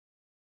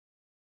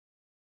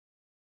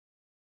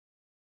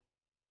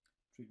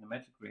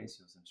trigonometric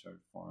ratios in third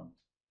form.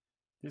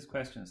 This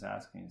question is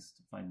asking us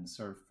to find in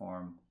third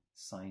form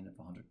sine of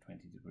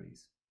 120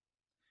 degrees.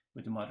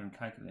 With the modern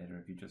calculator,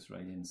 if you just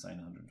write in sine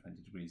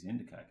 120 degrees in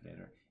the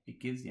calculator, it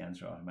gives the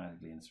answer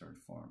automatically in third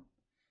form.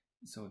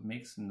 So it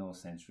makes no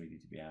sense really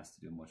to be asked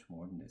to do much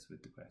more than this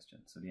with the question.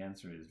 So the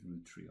answer is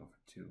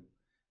 √3/2.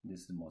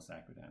 This is the most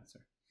accurate answer.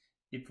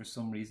 If for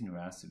some reason you're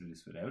asked to do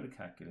this without a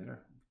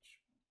calculator, which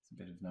is a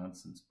bit of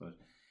nonsense, but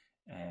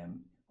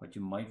what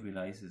you might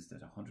realize is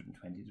that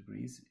 120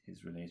 degrees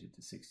is related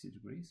to 60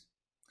 degrees.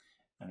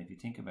 And if you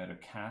think about a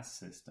CAS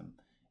system,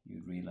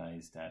 you'd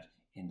realize that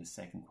in the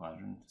second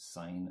quadrant,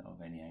 sine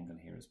of any angle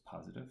here is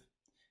positive.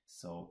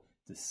 So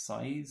the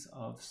size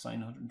of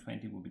sine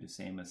 120 will be the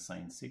same as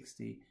sine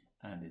 60,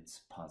 and it's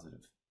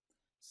positive.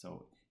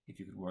 So if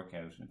you could work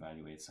out and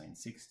evaluate sine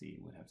 60,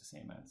 it would have the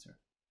same answer.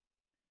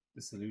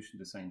 The solution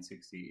to sine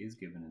 60 is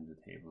given in the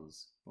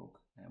tables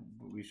book,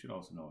 but we should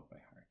also know it by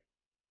heart.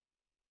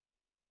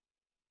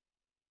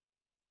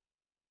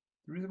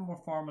 There is a more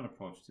formal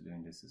approach to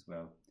doing this as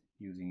well,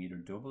 using either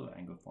double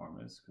angle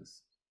formulas,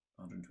 because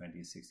 120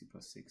 is 60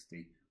 plus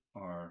 60,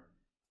 or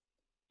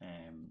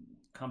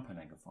compound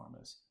angle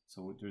formulas.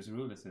 So there's a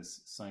rule that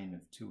says sine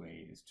of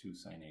 2a is 2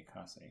 sine a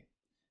cos a.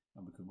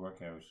 And we could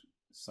work out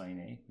sine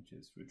a, which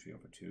is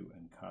 √3/2,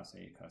 and cos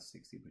a cos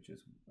 60, which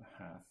is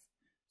half.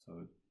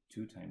 So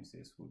 2 times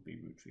this would be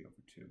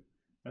 √3/2.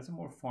 That's a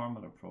more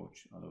formal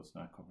approach, although it's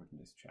not covered in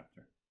this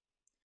chapter.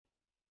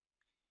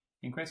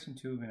 In question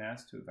 2, we've been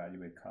asked to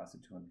evaluate cos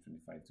of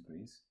 225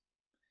 degrees.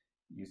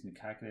 Using the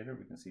calculator,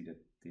 we can see that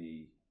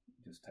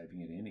just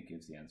typing it in, it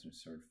gives the answer in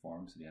third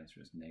form, so the answer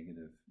is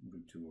negative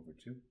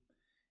 √2/2.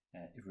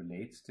 It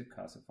relates to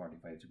cos of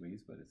 45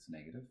 degrees, but it's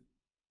negative.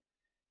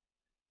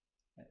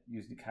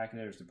 Using the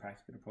calculator is the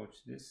practical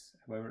approach to this.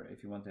 However,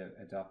 if you want to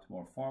adopt a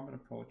more formal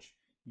approach,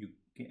 you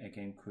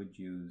again could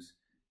use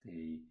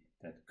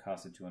that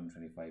cos of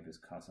 225 is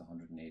cos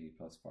 180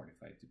 plus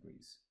 45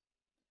 degrees.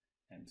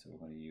 And so we're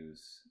going to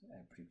use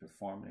a particular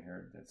formula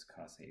here that's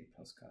cos A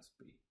plus cos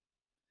B.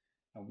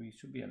 And we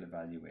should be able to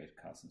evaluate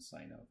cos and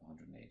sine of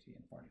 180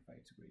 and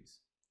 45 degrees.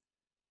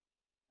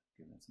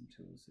 Given some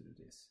tools to do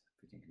this,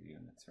 if we think of the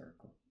unit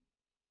circle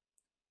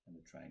and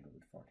the triangle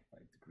with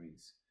 45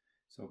 degrees.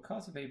 So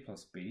cos of A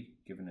plus B,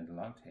 given in the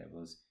log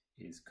tables,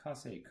 is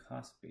cos A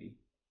cos B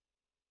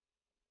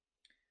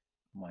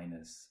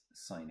minus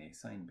sine A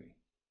sine B.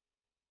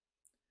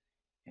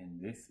 In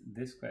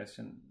this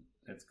question,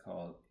 let's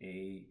call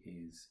A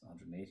is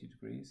 180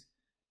 degrees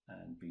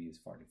and B is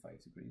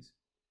 45 degrees.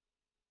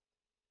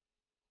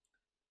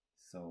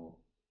 So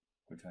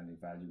we're trying to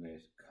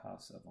evaluate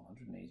cos of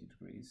 180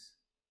 degrees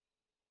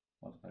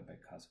multiplied by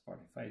cos of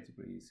 45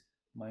 degrees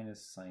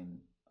minus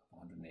sine of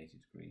 180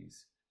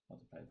 degrees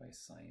multiplied by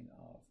sine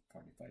of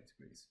 45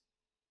 degrees.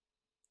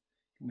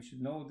 And we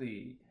should know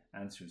the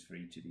answers for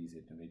each of these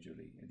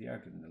individually. They are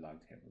given in the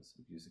log tables.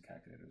 We use the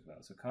calculator as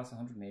well. So cos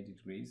 180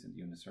 degrees in the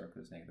unit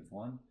circle is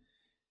 -1.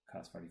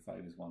 Cos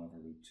 45 is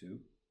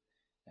 1/√2.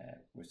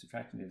 We're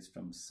subtracting this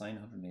from sine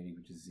 180,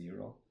 which is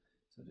 0.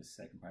 So the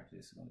second part of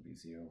this is going to be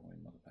 0 when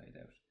we multiply it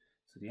out.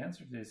 So the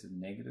answer to this is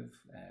negative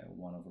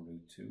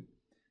 1/√2.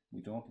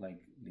 We don't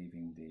like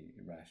leaving the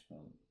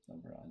irrational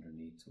number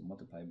underneath, so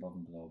multiply above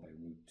and below by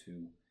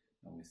 √2,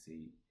 and we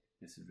see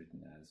this is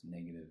written as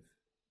negative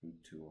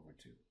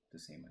 √2/2, the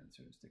same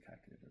answer as the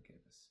calculator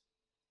gave us.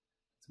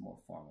 It's a more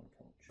formal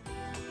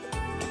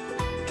approach.